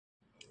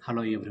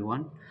Hello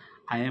everyone.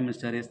 I am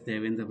Mr. S.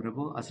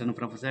 Devendraprabhu, Assistant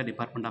Professor,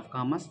 Department of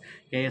Commerce,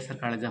 KSR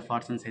College of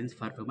Arts and Science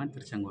for Women,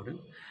 Tirchangodu.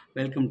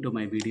 Welcome to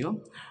my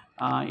video.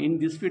 In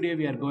this video,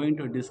 we are going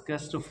to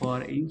discuss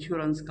for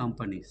insurance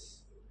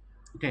companies.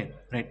 Okay,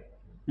 right.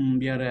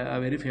 We are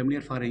very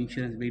familiar for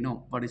insurance. We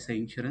know what is the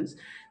insurance.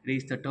 It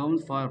is the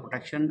terms for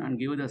protection and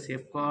give the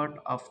safeguard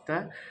of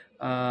the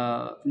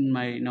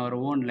in our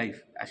own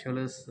life as well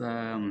as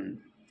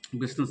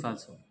business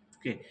also.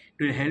 Okay,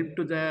 it will help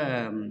to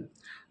the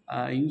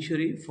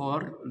injury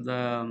for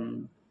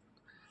the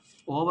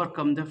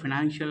overcome the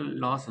financial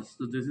losses.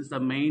 So this is the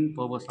main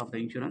purpose of the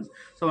insurance.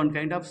 So one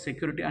kind of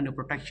security and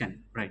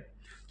protection, right?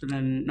 So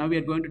then now we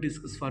are going to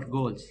discuss for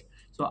goals.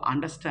 So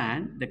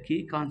understand the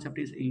key concept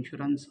is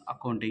insurance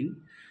accounting.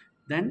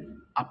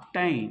 Then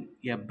obtain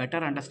a better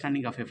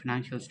understanding of a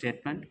financial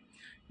statement.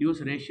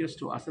 Use ratios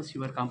to assess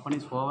your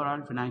company's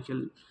overall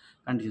financial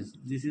conditions.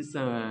 This is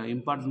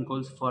important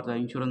goals for the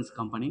insurance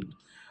company.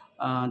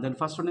 Then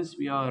first one is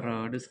we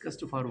are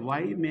discussed for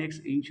why makes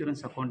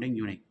insurance accounting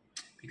unique,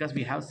 because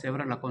we have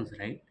several accounts,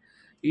 right?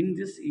 In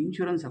this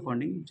insurance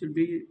accounting it will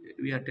be,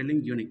 we are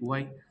telling unique.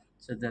 Why?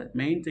 So the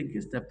main thing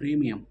is the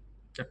premium,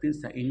 that means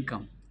the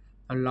income,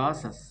 the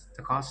losses,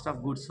 the cost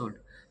of goods sold,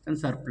 and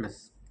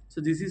surplus.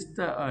 So this is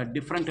the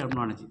different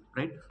terminology,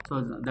 right?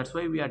 So that's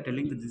why we are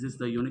telling that this is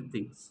the unique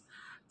things.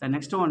 The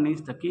next one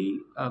is the key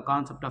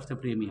concept of the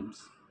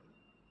premiums.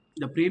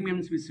 The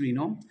premiums which we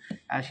know,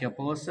 as a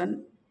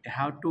person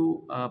have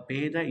to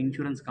pay the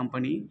insurance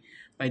company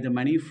by the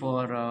money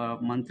for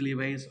monthly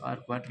wise or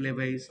quarterly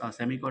wise or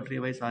semi-quarterly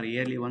wise or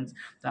yearly ones,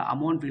 the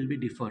amount will be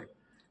differed.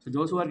 So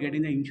those who are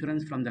getting the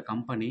insurance from the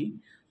company,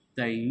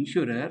 the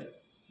insurer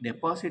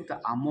deposit the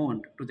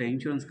amount to the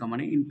insurance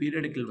company in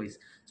periodical wise,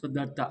 so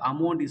that the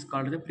amount is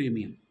called the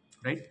premium,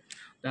 right?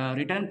 The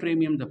return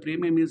premium, the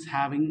premium is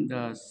having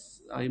the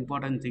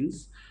important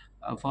things,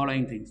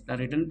 following things: the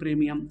written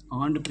premium,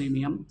 earned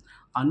premium,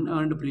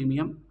 unearned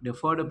premium,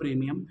 deferred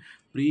premium,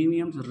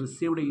 premiums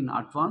received in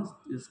advance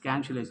is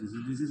cancellation. So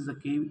this is the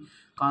key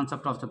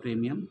concept of the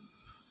premium.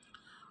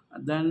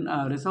 Then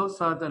reserves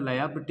are the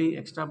liability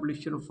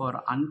established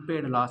for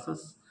unpaid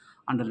losses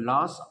and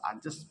loss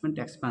adjustment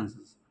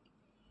expenses.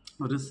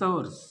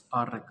 Reserves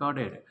are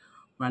recorded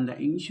when the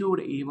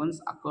insured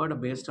events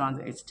occurred based on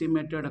the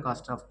estimated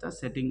cost of the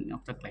setting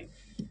of the claim.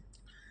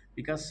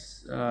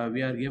 Because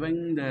we are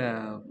giving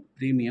the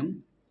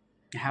premium,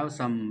 I have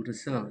some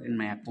reserve in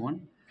my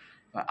account.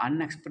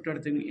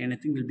 Unexpected thing,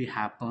 anything will be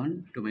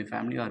happen to my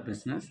family or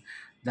business,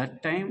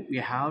 that time we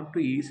have to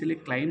easily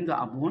claim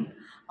the amount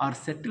or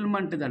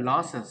settlement the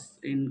losses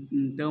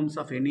in terms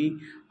of any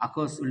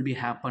occurs will be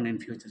happen in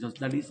future. So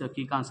that is the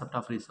key concept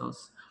of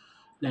resource.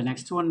 The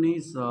next one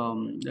is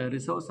the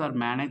resource or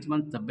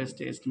management, the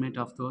best estimate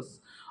of those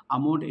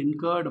amount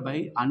incurred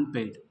by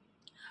unpaid.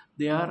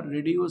 They are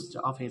reduced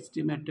of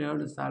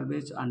estimated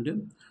salvage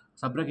and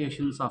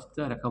subrogations of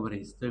the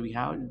recoveries. So we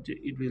have,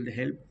 it will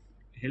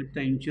help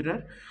the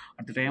insurer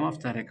at the time of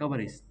the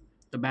recoveries.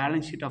 The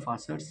balance sheet of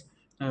assets.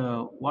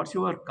 What's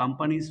your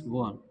company's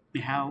worth? We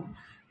have,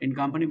 in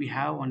company we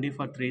have only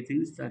for three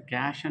things: the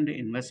cash and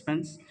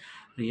investments,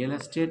 real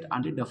estate,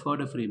 and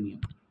deferred premium.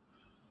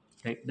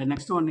 Right. The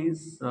next one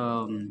is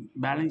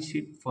balance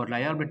sheet for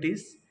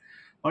liabilities.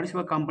 What is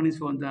your company's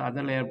for the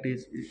other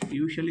liabilities?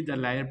 Usually the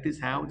liabilities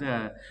have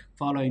the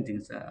following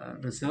things: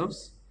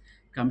 reserves,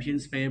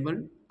 commissions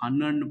payable,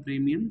 unearned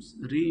premiums,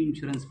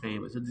 reinsurance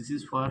payable. So this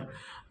is for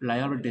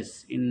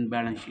liabilities in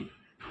balance sheet.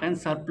 And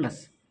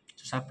surplus.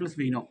 So surplus,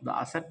 we know the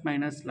asset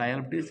minus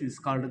liabilities is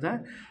called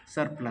the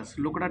surplus.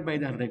 Looked at by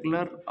the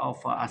regular of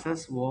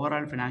assess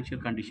overall financial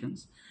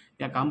conditions.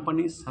 A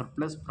company's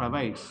surplus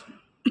provides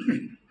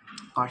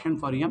caution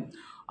for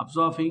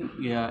absorbing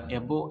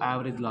above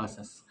average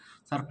losses.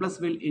 Surplus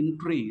will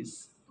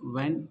increase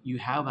when you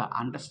have a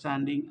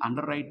understanding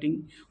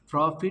underwriting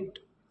profit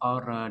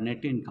or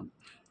net income.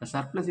 The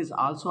surplus is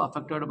also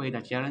affected by the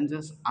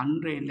challenges,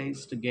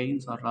 unrealized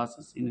gains or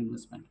losses in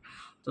investment.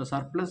 So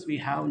surplus, we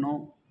have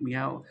no, we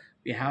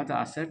have the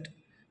asset.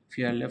 If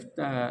you are left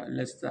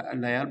less the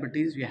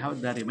liabilities, we have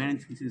the remaining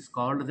things is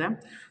called the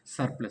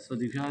surplus. So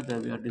these are the,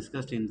 we are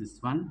discussed in this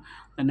one.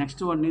 The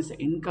next one is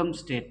income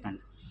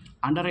statement.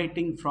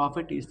 Underwriting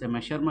profit is the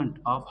measurement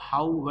of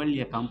how well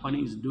a company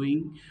is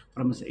doing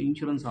from its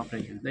insurance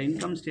operations. The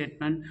income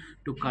statement,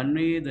 to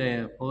convey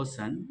the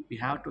person, we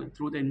have to,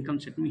 through the income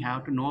statement, we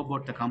have to know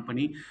about the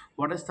company,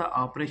 what is the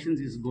operations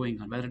is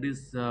going on, whether it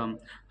is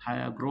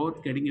higher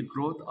growth, getting a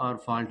growth or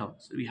fall down.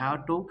 So we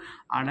have to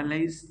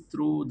analyze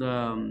through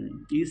the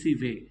easy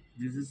way.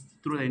 This is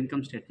through the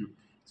income statement.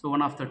 So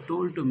one of the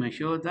tool to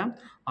measure them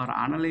or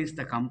analyze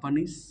the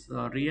company's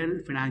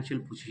real financial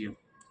position,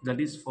 that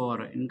is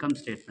for income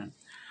statement.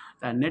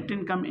 The net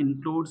income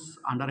includes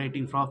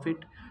underwriting profit,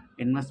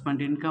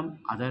 investment income,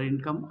 other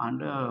income,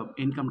 and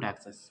income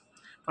taxes.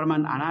 From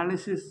an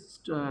analysis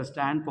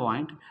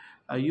standpoint,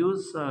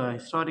 use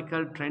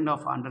historical trend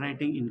of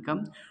underwriting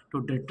income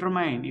to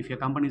determine if your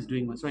company is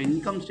doing well. So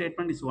income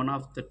statement is one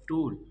of the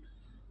tool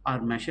or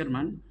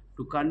measurement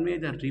to convey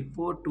the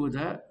report to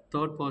the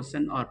third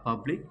person or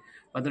public,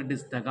 whether it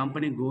is the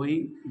company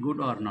going good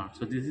or not.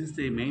 So this is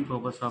the main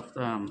purpose of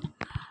the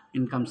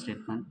income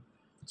statement.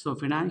 So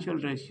financial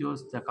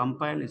ratios, the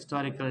compile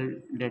historical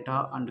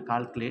data and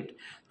calculate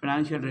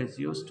financial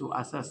ratios to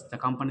assess the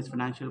company's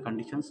financial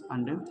conditions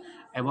and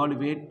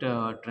evaluate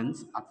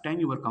trends. Obtain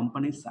your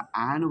company's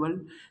annual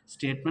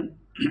statement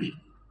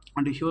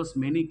and it shows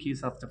many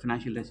keys of the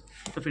financial ratios.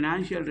 The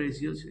financial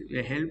ratios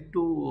help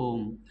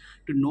to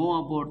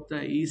know about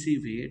the easy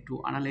way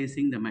to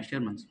analyzing the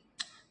measurements.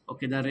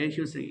 Okay, the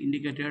ratios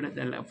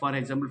indicated, for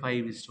example,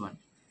 5 is to 1.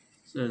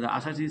 So the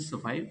asset is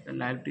 5, the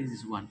liabilities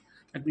is 1.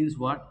 That means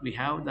what? We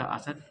have the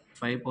asset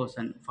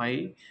 5%,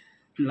 5,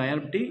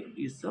 liability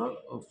is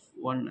of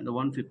 1, the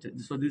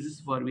 1/5. So this is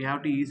for, we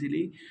have to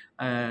easily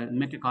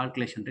make a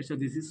calculation, right? So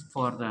this is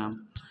for the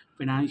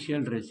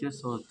financial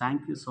ratios. So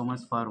thank you so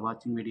much for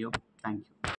watching video. Thank you.